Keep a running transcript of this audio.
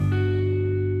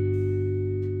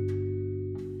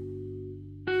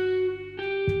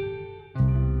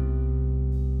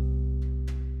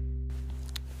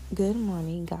Good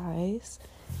morning, guys.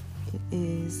 It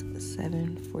is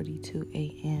 7:42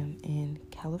 a.m. in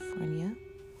California.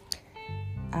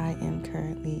 I am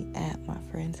currently at my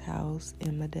friend's house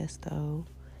in Modesto,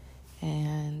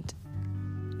 and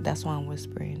that's why I'm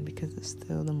whispering, because it's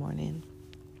still the morning.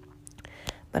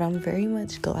 But I'm very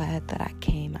much glad that I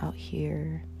came out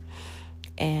here,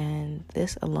 and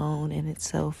this alone in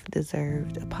itself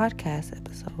deserved a podcast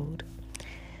episode.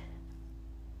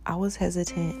 I was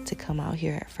hesitant to come out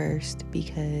here at first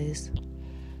because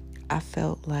I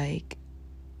felt like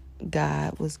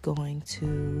God was going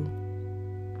to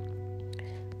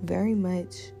very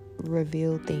much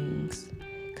reveal things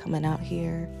coming out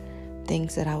here,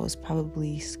 things that I was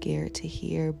probably scared to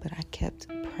hear, but I kept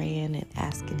praying and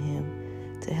asking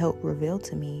Him to help reveal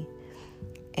to me.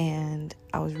 And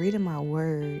I was reading my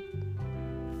word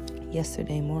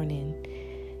yesterday morning,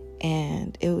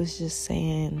 and it was just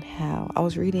saying how I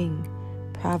was reading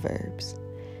Proverbs,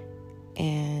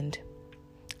 and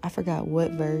I forgot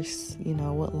what verse,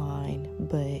 what line,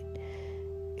 but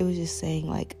it was just saying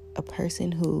like a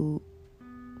person who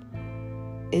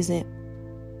isn't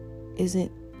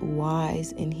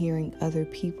wise in hearing other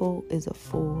people is a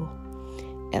fool.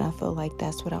 And I felt like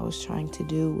that's what I was trying to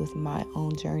do with my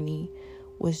own journey,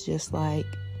 was just like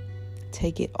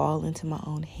take it all into my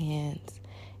own hands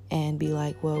and be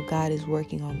like, well, God is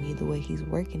working on me the way He's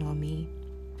working on me.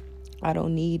 I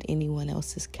don't need anyone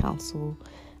else's counsel.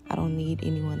 I don't need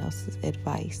anyone else's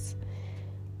advice.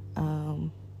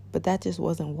 But that just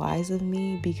wasn't wise of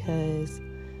me, because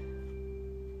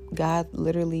God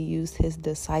literally used His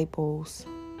disciples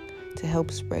to help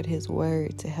spread His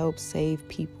word, to help save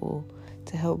people,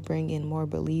 to help bring in more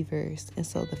believers. And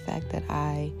so the fact that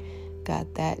I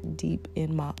got that deep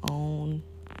in my own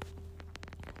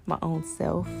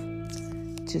self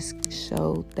just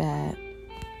showed that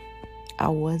I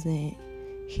wasn't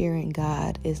hearing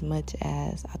God as much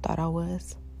as I thought I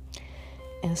was.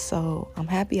 And so I'm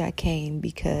happy I came,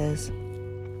 because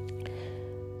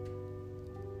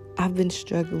I've been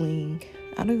struggling.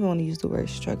 I don't even want to use the word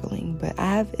struggling, but I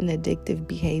have an addictive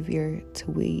behavior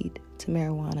to weed, to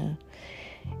marijuana.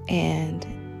 And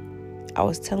I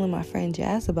was telling my friend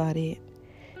Jazz about it,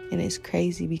 and it's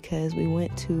crazy because we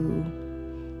went to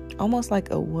almost like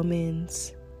a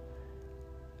woman's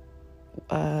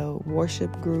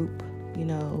worship group.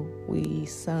 We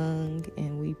sung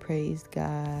and we praised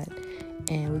God,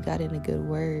 and we got in a good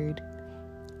word.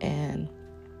 And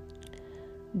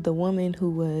the woman who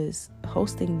was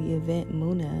hosting the event,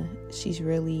 Muna, she's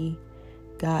really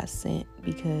God sent,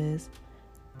 because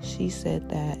she said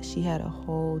that she had a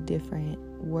whole different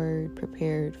word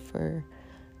prepared for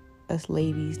us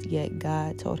ladies, yet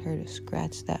God told her to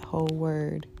scratch that whole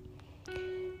word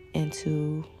and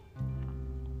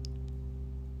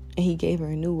He gave her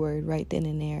a new word right then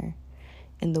and there.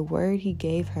 And the word He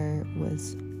gave her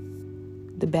was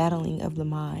the battling of the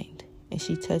mind. And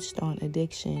she touched on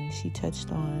addiction. She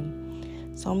touched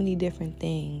on so many different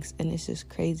things. And it's just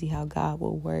crazy how God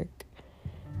will work.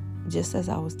 Just as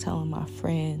I was telling my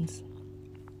friends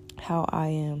how I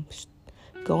am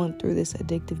going through this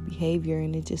addictive behavior,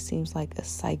 and it just seems like a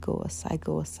cycle.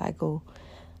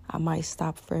 I might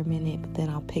stop for a minute, but then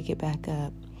I'll pick it back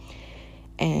up.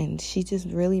 And she just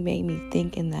really made me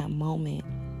think in that moment,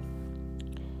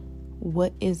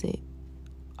 what is it?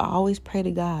 I always pray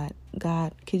to God,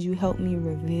 could you help me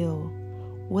reveal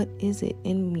what is it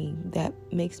in me that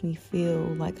makes me feel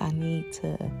like I need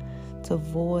to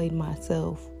void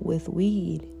myself with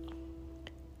weed?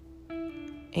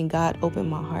 And God opened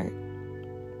my heart.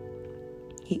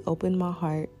 He opened my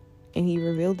heart, and He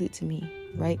revealed it to me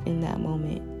right in that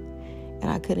moment. And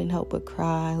I couldn't help but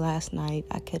cry last night.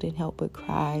 I couldn't help but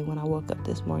cry when I woke up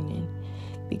this morning,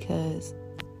 because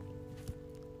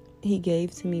He gave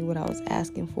to me what I was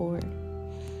asking for.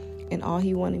 And all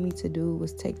He wanted me to do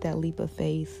was take that leap of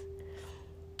faith.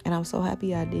 And I'm so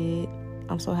happy I did.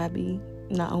 I'm so happy,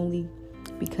 not only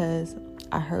because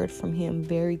I heard from Him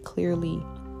very clearly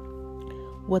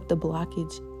what the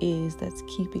blockage is that's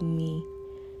keeping me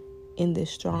in this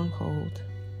stronghold,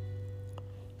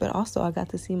 but also I got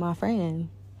to see my friend.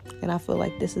 And I feel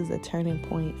like this is a turning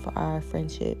point for our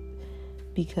friendship,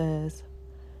 because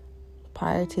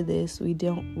prior to this, we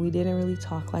didn't really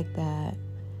talk like that.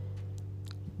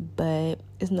 But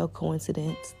it's no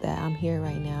coincidence that I'm here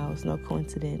right now. It's no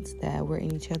coincidence that we're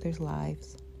in each other's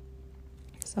lives.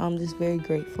 So I'm just very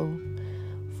grateful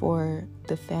for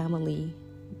the family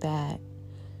that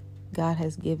God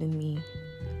has given me,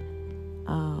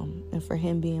 and for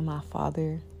Him being my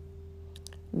father.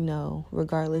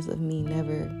 Regardless of me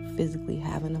never physically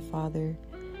having a father,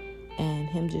 and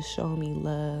Him just showing me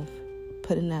love,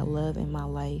 putting that love in my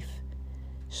life,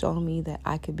 showing me that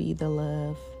I could be the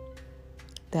love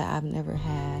that I've never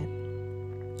had,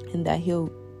 and that he'll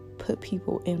put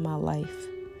people in my life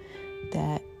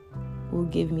that will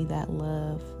give me that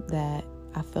love that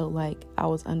I felt like I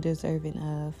was undeserving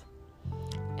of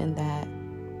and that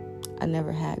I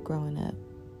never had growing up.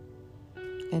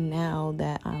 And now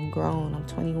that I'm grown, I'm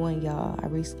 21, y'all. I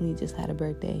recently just had a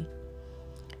birthday.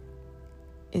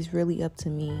 It's really up to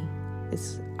me.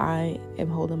 I am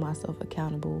holding myself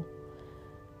accountable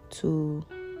to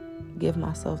give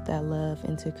myself that love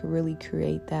and to really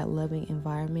create that loving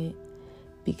environment,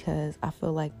 because I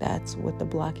feel like that's what the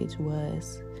blockage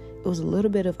was. It was a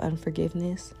little bit of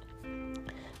unforgiveness,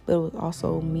 but it was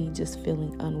also me just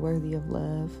feeling unworthy of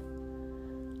love.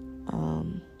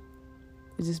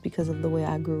 Just because of the way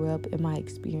I grew up and my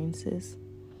experiences.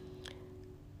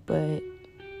 But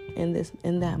in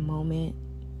that moment,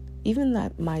 even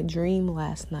that my dream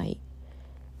last night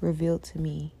revealed to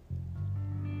me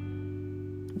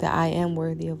that I am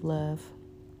worthy of love.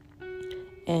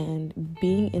 And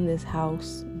being in this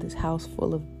house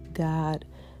full of God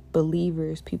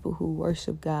believers, people who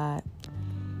worship God,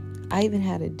 I even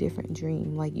had a different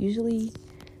dream. Like, usually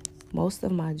most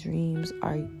of my dreams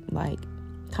are like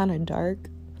kind of dark,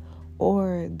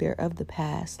 or they're of the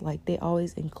past. Like, they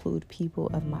always include people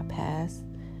of my past.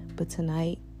 But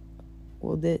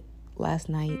last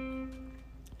night,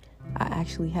 I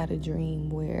actually had a dream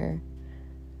where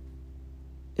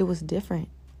it was different,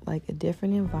 like a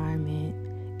different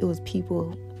environment. It was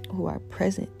people who are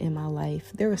present in my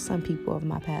life. There were some people of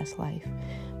my past life,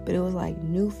 but it was like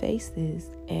new faces,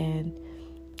 and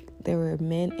there were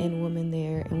men and women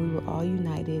there, and we were all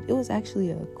united. It was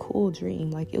actually a cool dream.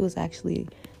 Like, it was actually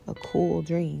a cool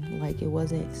dream. Like, it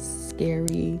wasn't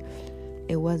scary.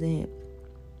 It wasn't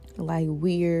like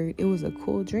weird. It was a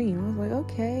cool dream. I was like,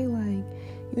 okay, like,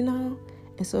 you know.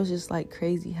 And so it's just like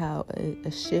crazy how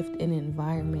a shift in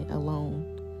environment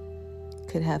alone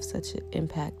could have such an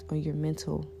impact on your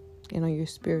mental and on your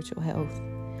spiritual health.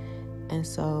 And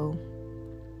so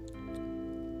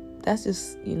that's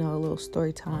just, a little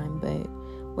story time. But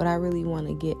what I really want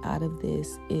to get out of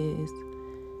this is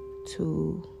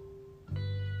to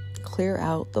clear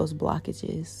out those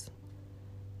blockages.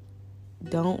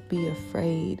 Don't be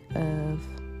afraid of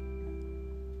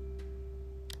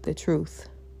the truth.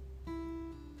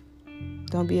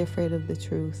 Don't be afraid of the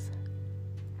truth.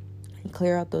 And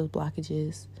clear out those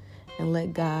blockages and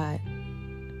let God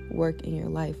work in your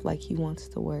life like He wants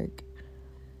to work.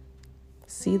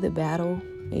 See the battle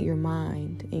in your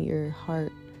mind, in your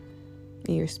heart,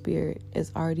 in your spirit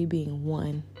as already being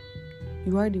won.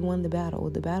 You already won the battle.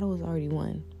 The battle is already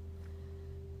won.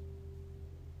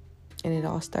 And it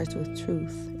all starts with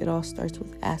truth. It all starts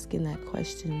with asking that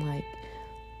question, like,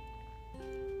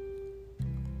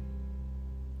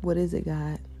 what is it,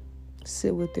 God?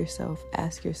 Sit with yourself.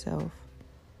 Ask yourself.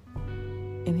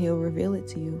 And He'll reveal it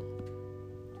to you.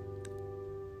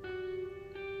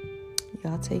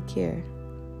 Y'all take care.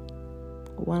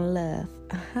 One love.